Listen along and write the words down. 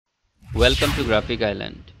Welcome to Graphic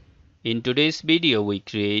Island. In today's video we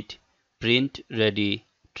create print ready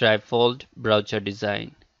trifold brochure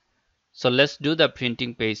design. So let's do the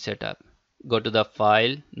printing page setup. Go to the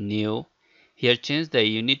file, new, here change the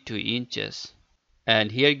unit to inches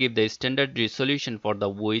and here give the standard resolution for the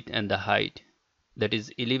width and the height. That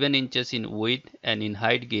is 11 inches in width and in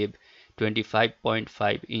height give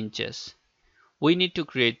 25.5 inches. We need to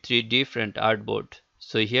create 3 different artboard.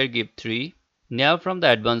 So here give 3. Now from the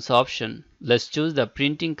advanced option, let's choose the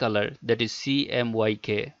printing color, that is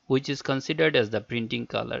CMYK, which is considered as the printing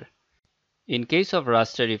color. In case of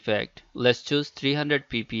raster effect, let's choose 300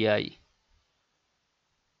 ppi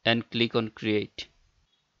and click on create.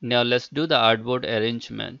 Now let's do the artboard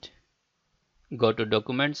arrangement. Go to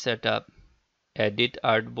document setup, edit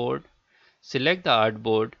artboard, select the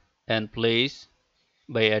artboard and place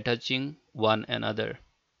by attaching one another.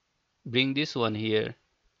 Bring this one here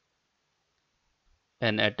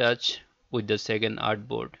and attach with the second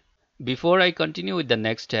artboard. Before I continue with the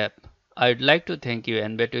next step, I would like to thank you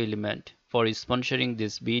Envato Element for sponsoring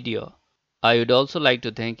this video. I would also like to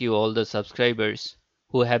thank you all the subscribers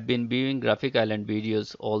who have been viewing Graphic Island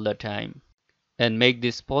videos all the time and make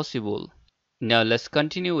this possible. Now let's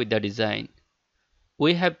continue with the design.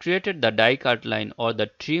 We have created the die cut line or the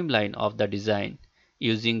trim line of the design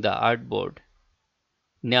using the artboard.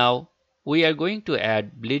 Now we are going to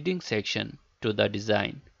add bleeding section to the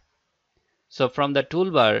design. So from the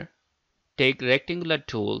toolbar, take rectangular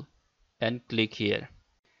tool and click here.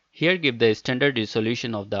 Here give the standard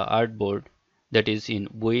resolution of the artboard, that is in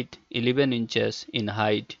width 11 inches, in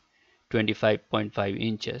height 25.5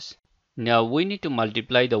 inches. Now we need to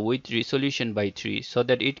multiply the width resolution by 3 so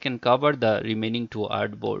that it can cover the remaining 2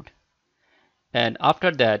 artboard. And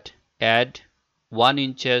after that add 1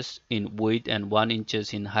 inches in width and 1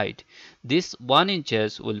 inches in height. This 1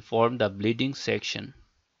 inches will form the bleeding section.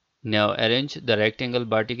 Now arrange the rectangle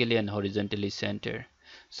vertically and horizontally center.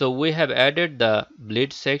 So we have added the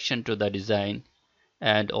bleed section to the design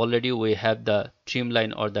and already we have the trim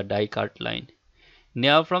line or the die cut line.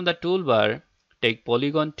 Now from the toolbar, take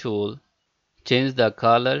polygon tool, change the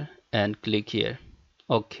color and click here.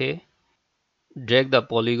 OK. Drag the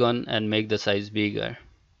polygon and make the size bigger.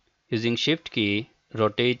 Using shift key,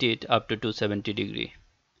 rotate it up to 270 degree.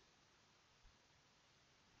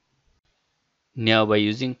 Now by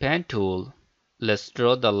using pen tool, let's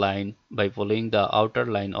draw the line by following the outer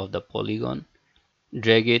line of the polygon.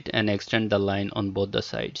 Drag it and extend the line on both the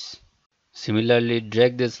sides. Similarly,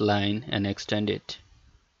 drag this line and extend it.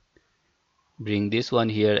 Bring this one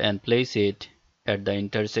here and place it at the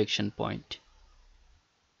intersection point.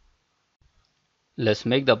 Let's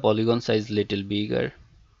make the polygon size little bigger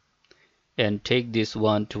and take this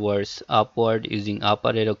one towards upward using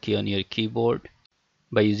upper arrow key on your keyboard.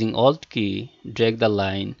 By using Alt key, drag the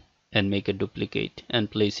line and make a duplicate and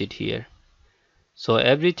place it here. So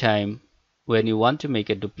every time when you want to make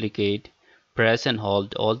a duplicate, press and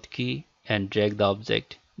hold Alt key and drag the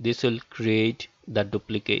object. This will create the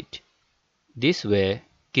duplicate. This way,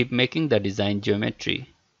 keep making the design geometry.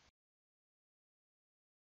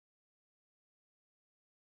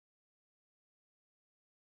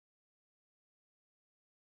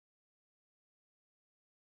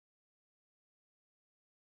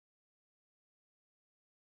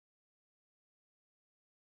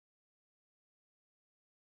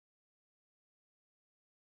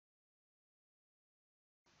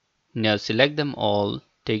 Now select them all,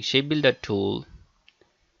 take Shape Builder tool,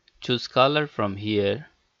 choose color from here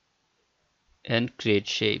and create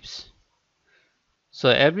shapes.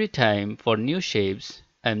 So every time for new shapes,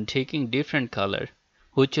 I am taking different color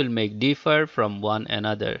which will make differ from one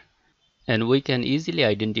another and we can easily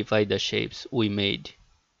identify the shapes we made.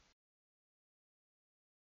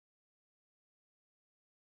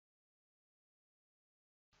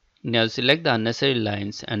 Now select the unnecessary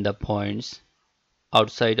lines and the points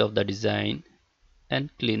outside of the design and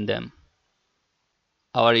clean them.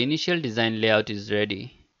 Our initial design layout is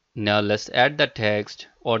ready. Now let's add the text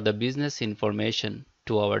or the business information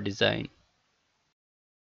to our design.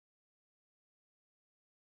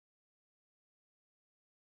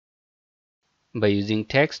 By using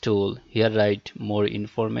text tool, here write more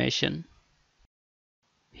information.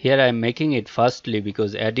 Here I am making it fastly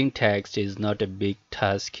because adding text is not a big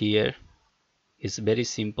task here. It's very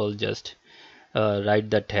simple, just write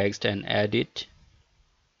the text and add it.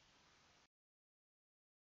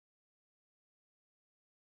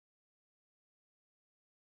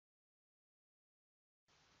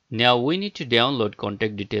 Now we need to download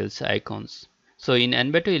contact details icons. So in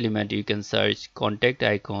Envato Element you can search contact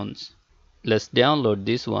icons. Let's download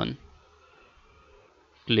this one.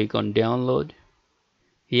 Click on download.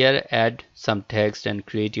 Here add some text and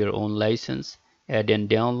create your own license. Add and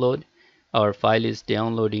download. Our file is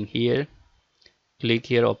downloading here. Click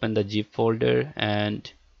here, open the zip folder, and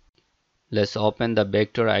let's open the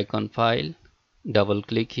vector icon file. Double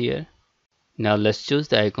click here. Now let's choose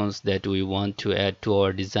the icons that we want to add to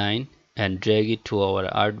our design and drag it to our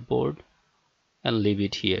artboard and leave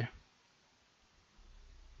it here.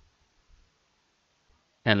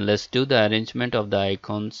 And let's do the arrangement of the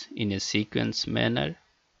icons in a sequence manner.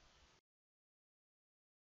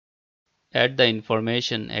 Add the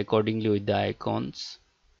information accordingly with the icons.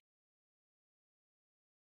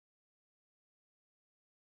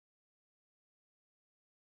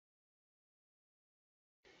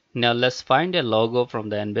 Now let's find a logo from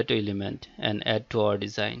the Envato element and add to our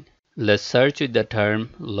design. Let's search with the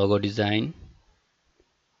term logo design.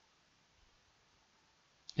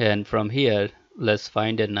 And from here, let's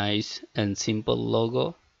find a nice and simple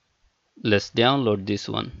logo. Let's download this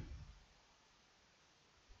one.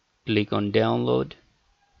 Click on download.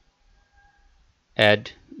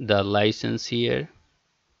 Add the license here.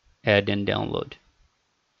 Add and download.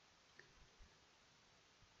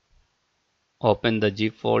 Open the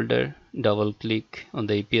zip folder, double click on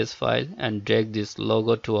the EPS file and drag this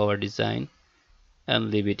logo to our design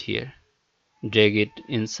and leave it here. Drag it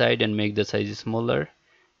inside and make the size smaller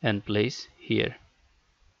and place here.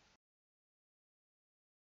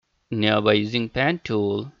 Now by using pen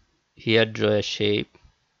tool, here draw a shape.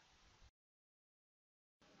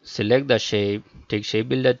 Select the shape, take shape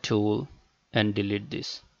builder tool and delete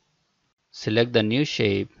this. Select the new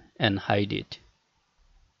shape and hide it.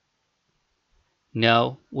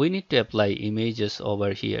 Now we need to apply images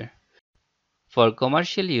over here. For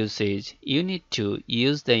commercial usage, you need to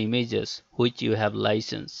use the images which you have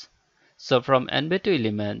licensed. So from Envato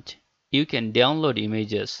element, you can download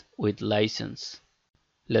images with license.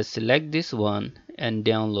 Let's select this one and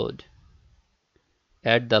download.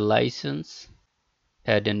 Add the license,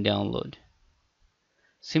 add and download.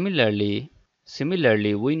 Similarly,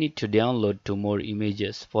 we need to download 2 more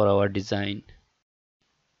images for our design.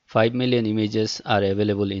 5 million images are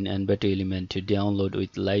available in Envato element to download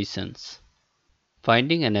with license.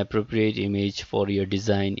 Finding an appropriate image for your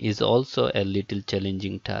design is also a little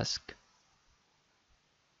challenging task.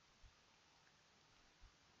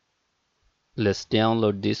 Let's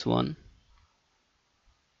download this one.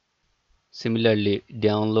 Similarly,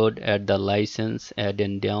 download, add the license, add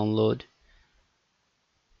and download.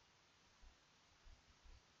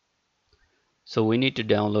 So we need to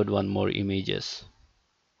download 1 more images.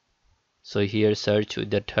 So here search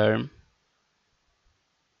with the term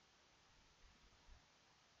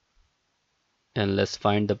and let's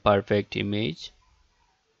find the perfect image.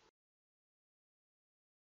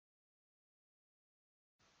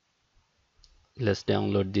 Let's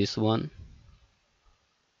download this one.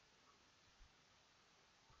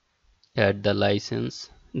 Add the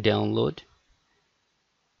license, download.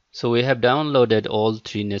 So we have downloaded all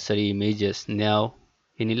 3 necessary images. Now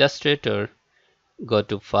in Illustrator, go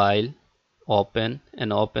to File, Open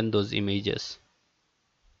and open those images.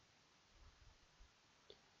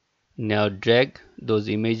 Now drag those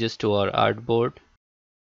images to our artboard.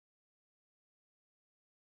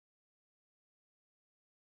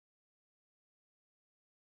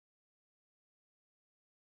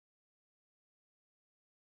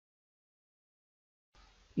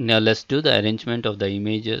 Now let's do the arrangement of the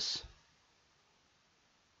images.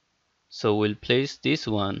 So we'll place this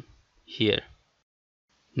one here.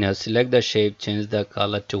 Now select the shape, change the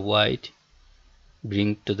color to white,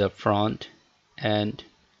 bring to the front and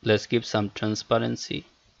let's give some transparency.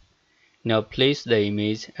 Now place the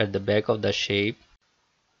image at the back of the shape.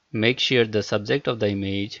 Make sure the subject of the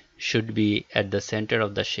image should be at the center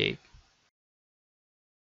of the shape.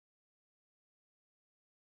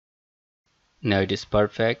 Now it is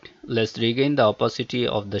perfect. Let's regain the opacity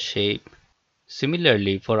of the shape.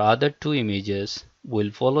 Similarly, for other 2 images,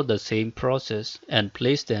 we'll follow the same process and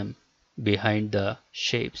place them behind the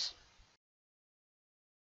shapes.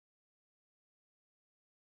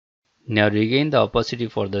 Now regain the opacity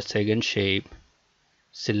for the second shape.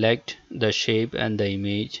 Select the shape and the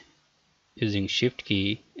image using Shift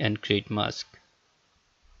key and create mask.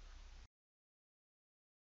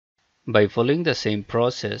 By following the same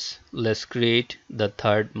process, let's create the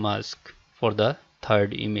third mask for the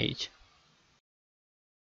third image.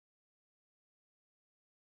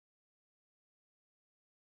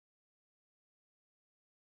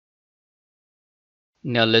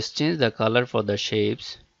 Now let's change the color for the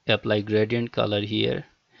shapes. Apply gradient color here.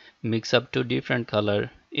 Mix up 2 different color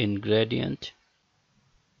in gradient.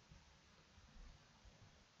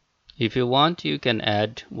 If you want, you can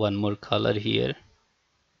add 1 more color here.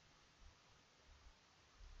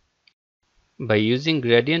 By using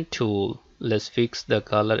gradient tool, let's fix the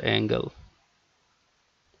color angle.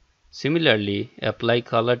 Similarly, apply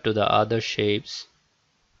color to the other shapes.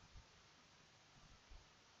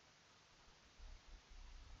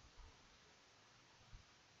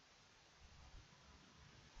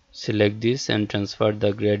 Select this and transfer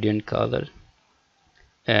the gradient color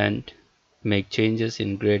and make changes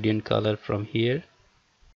in gradient color from here.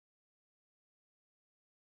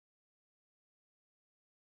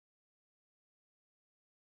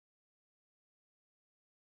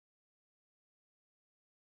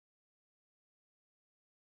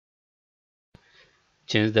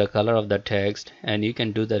 Change the color of the text and you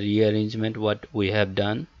can do the rearrangement what we have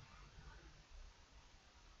done.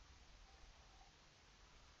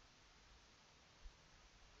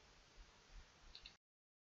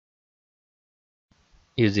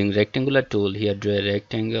 Using rectangular tool, here draw a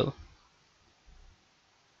rectangle.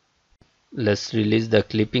 Let's release the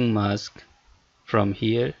clipping mask from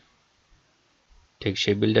here. Take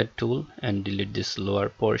shape builder tool and delete this lower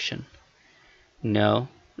portion. Now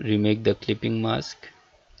remake the clipping mask.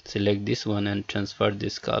 Select this one and transfer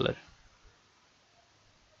this color.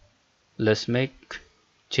 Let's make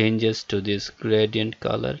changes to this gradient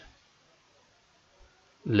color.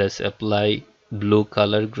 Let's apply blue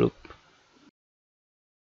color group.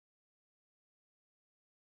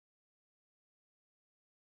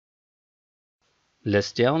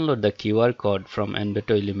 Let's download the QR code from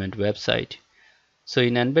Envato Element website. So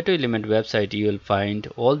in Envato Element website you will find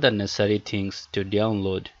all the necessary things to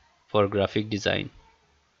download for graphic design.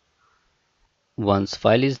 Once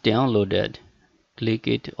file is downloaded, click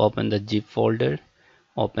it, open the zip folder,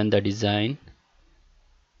 open the design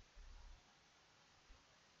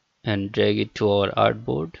and drag it to our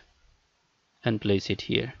artboard and place it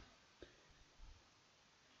here.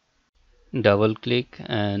 Double click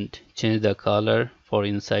and change the color for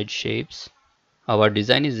inside shapes. Our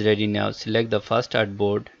design is ready now. Select the first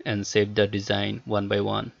artboard and save the design one by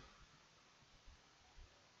one.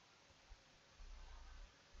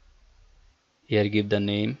 Here give the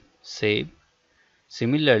name, save.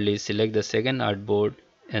 Similarly, select the second artboard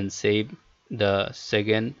and save the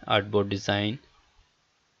second artboard design.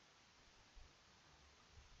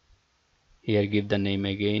 Here give the name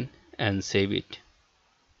again and save it.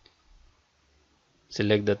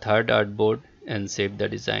 Select the third artboard and save the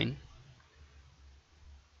design.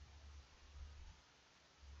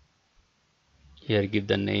 Here give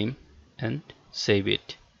the name and save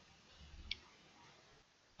it.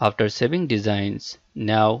 After saving designs,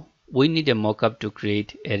 now we need a mockup to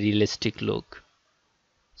create a realistic look.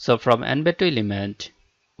 So from Envato Element,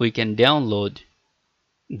 we can download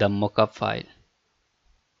the mockup file.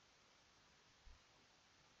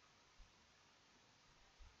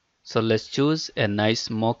 So let's choose a nice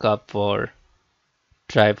mockup for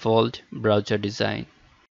trifold brochure design.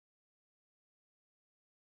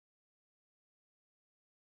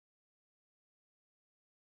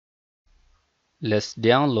 Let's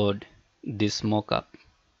download this mockup.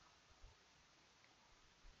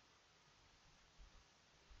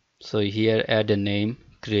 So here add a name,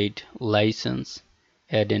 create license,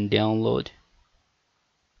 add and download.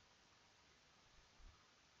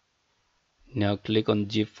 Now click on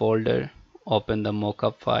zip folder, open the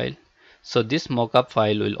mockup file. So this mockup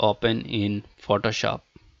file will open in Photoshop.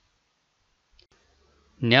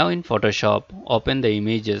 Now in Photoshop, open the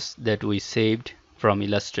images that we saved from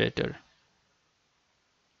Illustrator.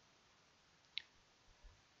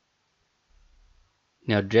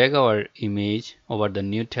 Now drag our image over the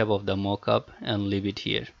new tab of the mockup and leave it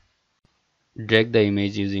here. Drag the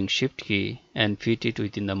image using Shift key and fit it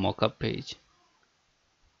within the mockup page.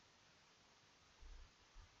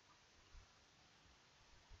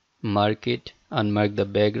 Mark it, unmark the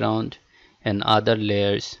background and other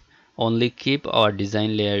layers. Only keep our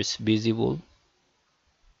design layers visible.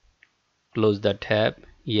 Close the tab,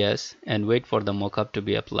 yes, and wait for the mockup to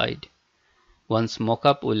be applied. Once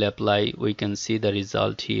mockup will apply, we can see the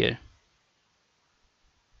result here.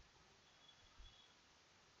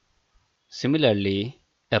 Similarly,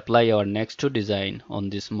 apply our next two design on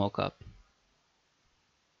this mockup.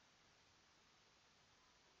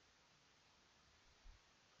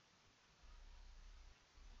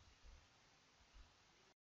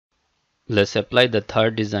 Let's apply the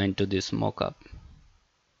third design to this mockup.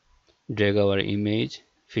 Drag our image,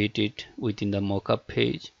 fit it within the mockup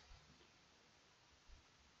page.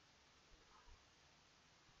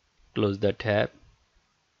 Close the tab.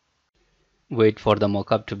 Wait for the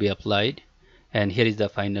mockup to be applied, and here is the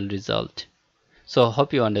final result. So I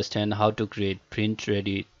hope you understand how to create print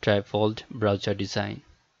ready trifold brochure design.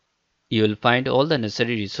 You will find all the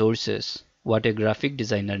necessary resources what a graphic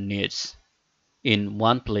designer needs. in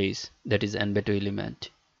one place, that is Envato Element.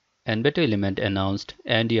 Envato Element announced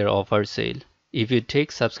end year offer sale. If you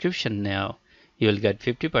take subscription now, you will get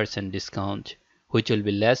 50% discount, which will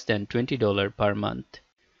be less than $20 per month.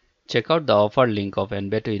 Check out the offer link of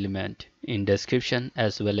Envato Element in description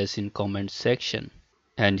as well as in comments section.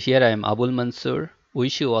 And here I am Abul Mansur.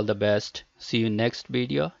 Wish you all the best. See you next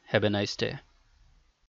video. Have a nice day.